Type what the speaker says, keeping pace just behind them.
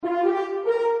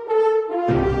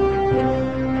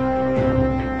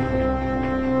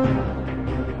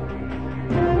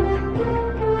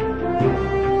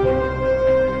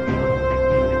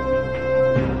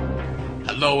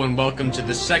welcome to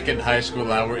the second high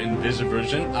school hour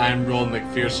Invisiversion. I'm Roland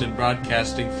McPherson,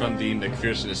 broadcasting from the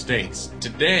McPherson Estates.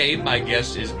 Today, my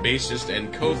guest is bassist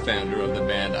and co-founder of the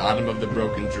band Autumn of the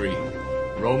Broken Dream,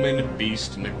 Roman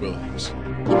Beast McWilliams.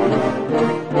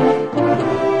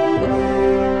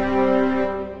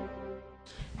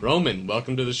 Roman,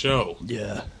 welcome to the show.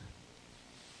 Yeah.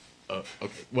 Okay.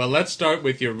 Well, let's start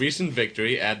with your recent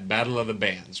victory at Battle of the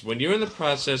Bands. When you're in the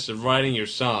process of writing your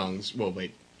songs... Well,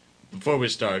 wait. Before we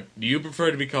start, do you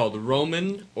prefer to be called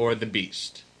Roman or the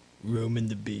Beast? Roman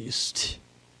the Beast.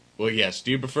 Well, yes.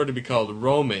 Do you prefer to be called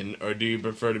Roman or do you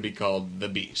prefer to be called the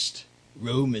Beast?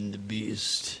 Roman the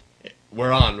Beast.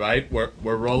 We're on, right? We're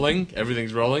rolling?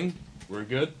 Everything's rolling? We're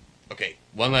good? Okay,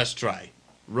 one last try.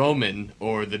 Roman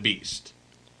or the Beast?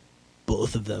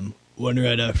 Both of them. One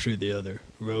right after the other.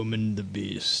 Roman the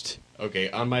Beast.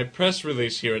 Okay, on my press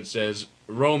release here it says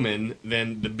Roman,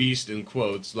 then the Beast in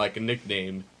quotes, like a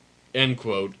nickname, end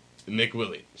quote,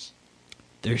 McWilliams.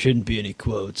 There shouldn't be any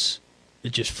quotes.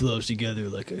 It just flows together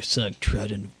like a sunk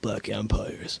trident of black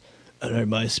empires. And our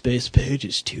MySpace page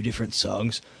is two different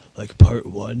songs, like part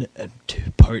 1 and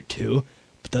part 2.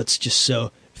 But that's just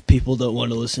so if people don't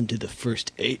want to listen to the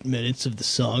first 8 minutes of the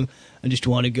song and just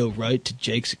want to go right to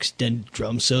Jake's extended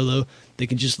drum solo, they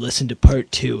can just listen to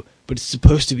part 2. But it's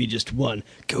supposed to be just one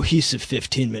cohesive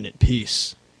 15-minute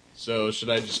piece. So should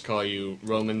I just call you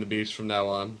Roman the Beast from now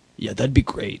on? Yeah, that'd be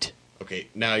great. Okay,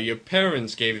 now your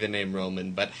parents gave you the name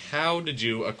Roman, but how did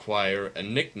you acquire a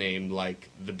nickname like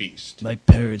the Beast? My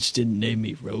parents didn't name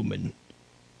me Roman.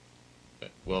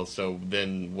 Well, so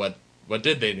then what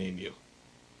did they name you?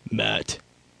 Matt.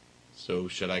 So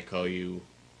should I call you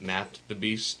Matt the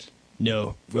Beast?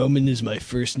 No, Roman is my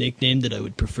first nickname that I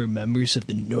would prefer members of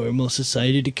the normal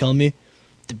society to call me.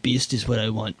 The Beast is what I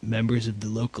want members of the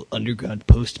local underground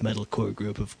post-metalcore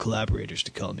group of collaborators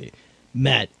to call me.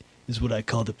 Matt is what I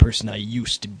call the person I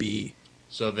used to be.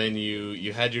 So then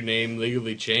you had your name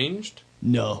legally changed?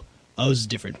 No, I was a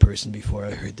different person before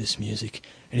I heard this music,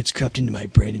 and it's crept into my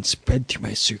brain and spread through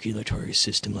my circulatory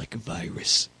system like a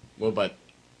virus. Well, but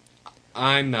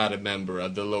I'm not a member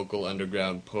of the local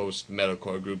underground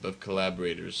post-metalcore group of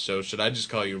collaborators, so should I just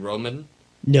call you Roman?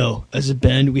 No, as a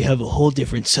band we have a whole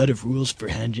different set of rules for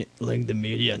handling the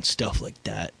media and stuff like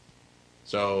that.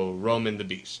 So, Roman the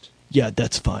Beast. Yeah,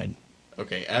 that's fine.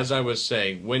 Okay, as I was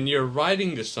saying, when you're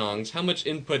writing the songs, how much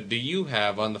input do you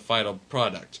have on the final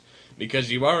product?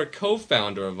 Because you are a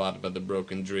co-founder of Autumn of the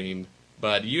Broken Dream,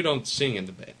 but you don't sing in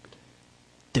the band.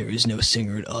 There is no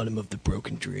singer in Autumn of the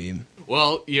Broken Dream.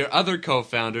 Well, your other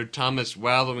co-founder, Thomas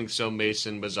Wallowing So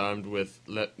Mason, was armed with...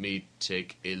 Let me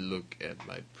take a look at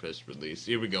my press release.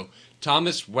 Here we go.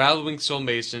 Thomas Wallowing So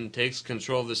Mason takes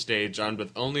control of the stage armed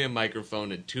with only a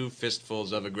microphone and 2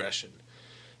 fistfuls of aggression.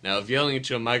 Now, if yelling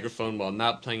into a microphone while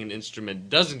not playing an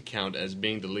instrument doesn't count as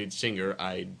being the lead singer,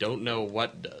 I don't know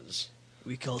what does.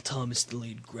 We call Thomas the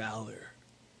lead growler.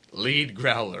 Lead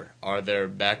growler. Are there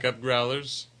backup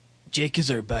growlers? Jake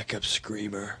is our backup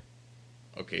screamer.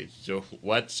 Okay, so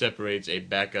what separates a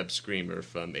backup screamer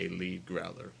from a lead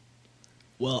growler?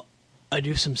 Well, I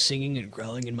do some singing and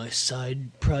growling in my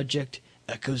side project,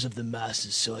 Echoes of the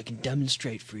Masses, so I can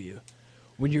demonstrate for you.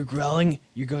 When you're growling,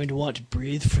 you're going to want to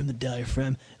breathe from the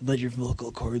diaphragm and let your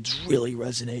vocal cords really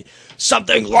resonate.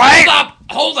 Something like...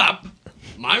 Hold up!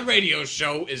 My radio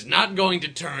show is not going to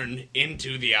turn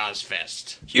into the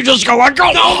Ozfest. You just go on,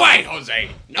 go! No way,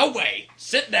 Jose! No way!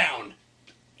 Sit down!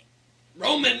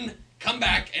 Roman, come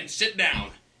back and sit down.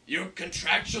 You're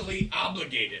contractually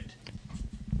obligated.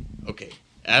 Okay,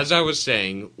 as I was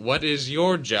saying, what is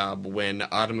your job when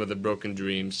Autumn of the Broken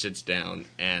Dream sits down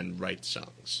and writes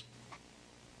songs?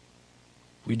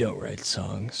 We don't write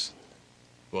songs.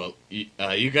 Well,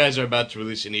 you guys are about to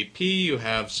release an EP. You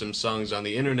have some songs on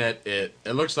the internet. It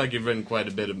looks like you've written quite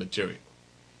a bit of material.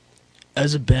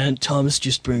 As a band, Thomas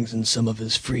just brings in some of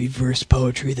his free verse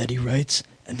poetry that he writes,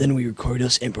 and then we record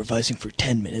us improvising for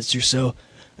 10 minutes or so,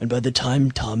 and by the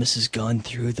time Thomas has gone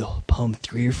through the poem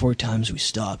 3 or 4 times, we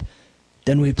stop.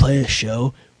 Then we play a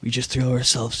show. We just throw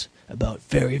ourselves about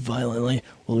very violently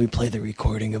while we play the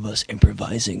recording of us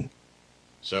improvising.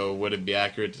 So would it be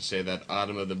accurate to say that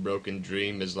Autumn of the Broken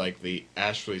Dream is like the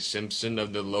Ashley Simpson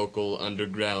of the local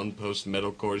underground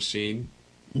post-metalcore scene?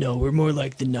 No, we're more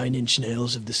like the 9 Inch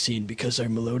Nails of the scene because our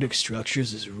melodic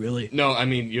structures is really... No, I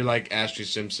mean, you're like Ashley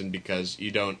Simpson because you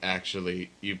don't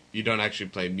actually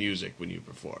play music when you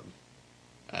perform.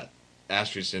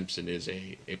 Ashley Simpson is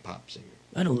a pop singer.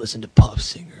 I don't listen to pop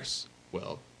singers.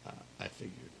 Well, I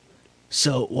figured.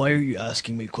 So, why are you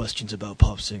asking me questions about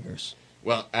pop singers?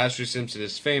 Well, Ashley Simpson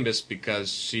is famous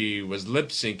because she was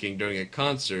lip-syncing during a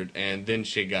concert, and then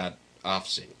she got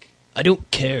off-sync. I don't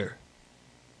care.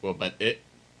 Well, but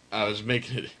I was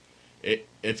making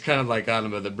it's kind of like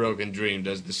Autumn of the Broken Dream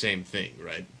does the same thing,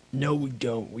 right? No, we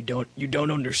don't. You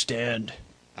don't understand.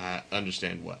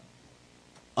 Understand what?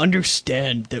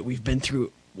 Understand that we've been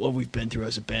through what we've been through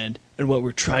as a band and what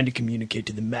we're trying to communicate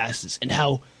to the masses and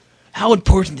how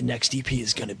important the next EP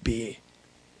is going to be.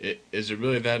 Is it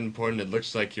really that important? It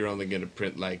looks like you're only going to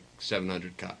print like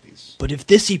 700 copies. But if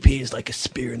this EP is like a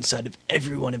spear inside of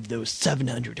every one of those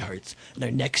 700 hearts, and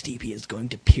our next EP is going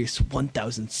to pierce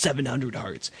 1,700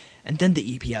 hearts, and then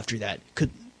the EP after that could,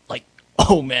 like,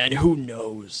 oh man, who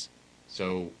knows?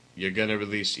 So you're going to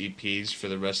release EPs for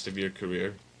the rest of your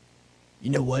career?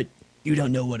 You know what? You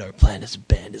don't know what our plan as a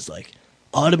band is like.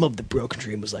 Autumn of the Broken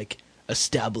Dream was like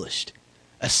established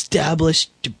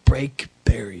to break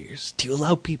barriers, to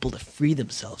allow people to free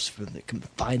themselves from the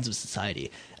confines of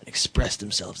society and express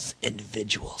themselves as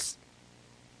individuals.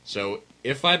 So,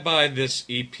 if I buy this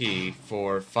EP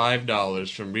for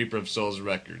 $5 from Reaper of Souls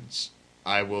Records,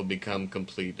 I will become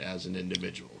complete as an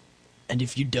individual. And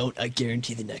if you don't, I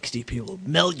guarantee the next EP will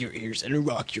melt your ears and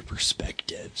rock your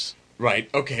perspectives. Right,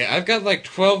 okay, I've got like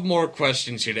 12 more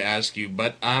questions here to ask you,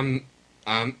 but I'm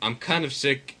kind of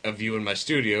sick of you in my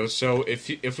studio, so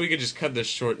if we could just cut this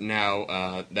short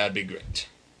now, that'd be great.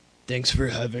 Thanks for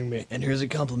having me, and here's a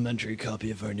complimentary copy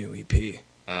of our new EP.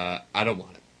 I don't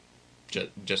want it.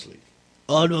 Just leave.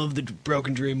 Autumn of the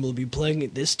Broken Dream will be playing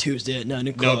it this Tuesday at 9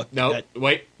 o'clock. No,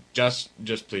 wait, just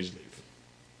please leave.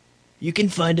 You can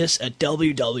find us at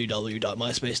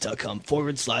www.myspace.com/.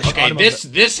 Okay,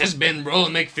 this has been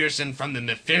Roland McPherson from the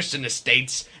McPherson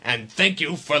Estates, and thank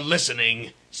you for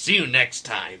listening. See you next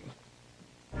time.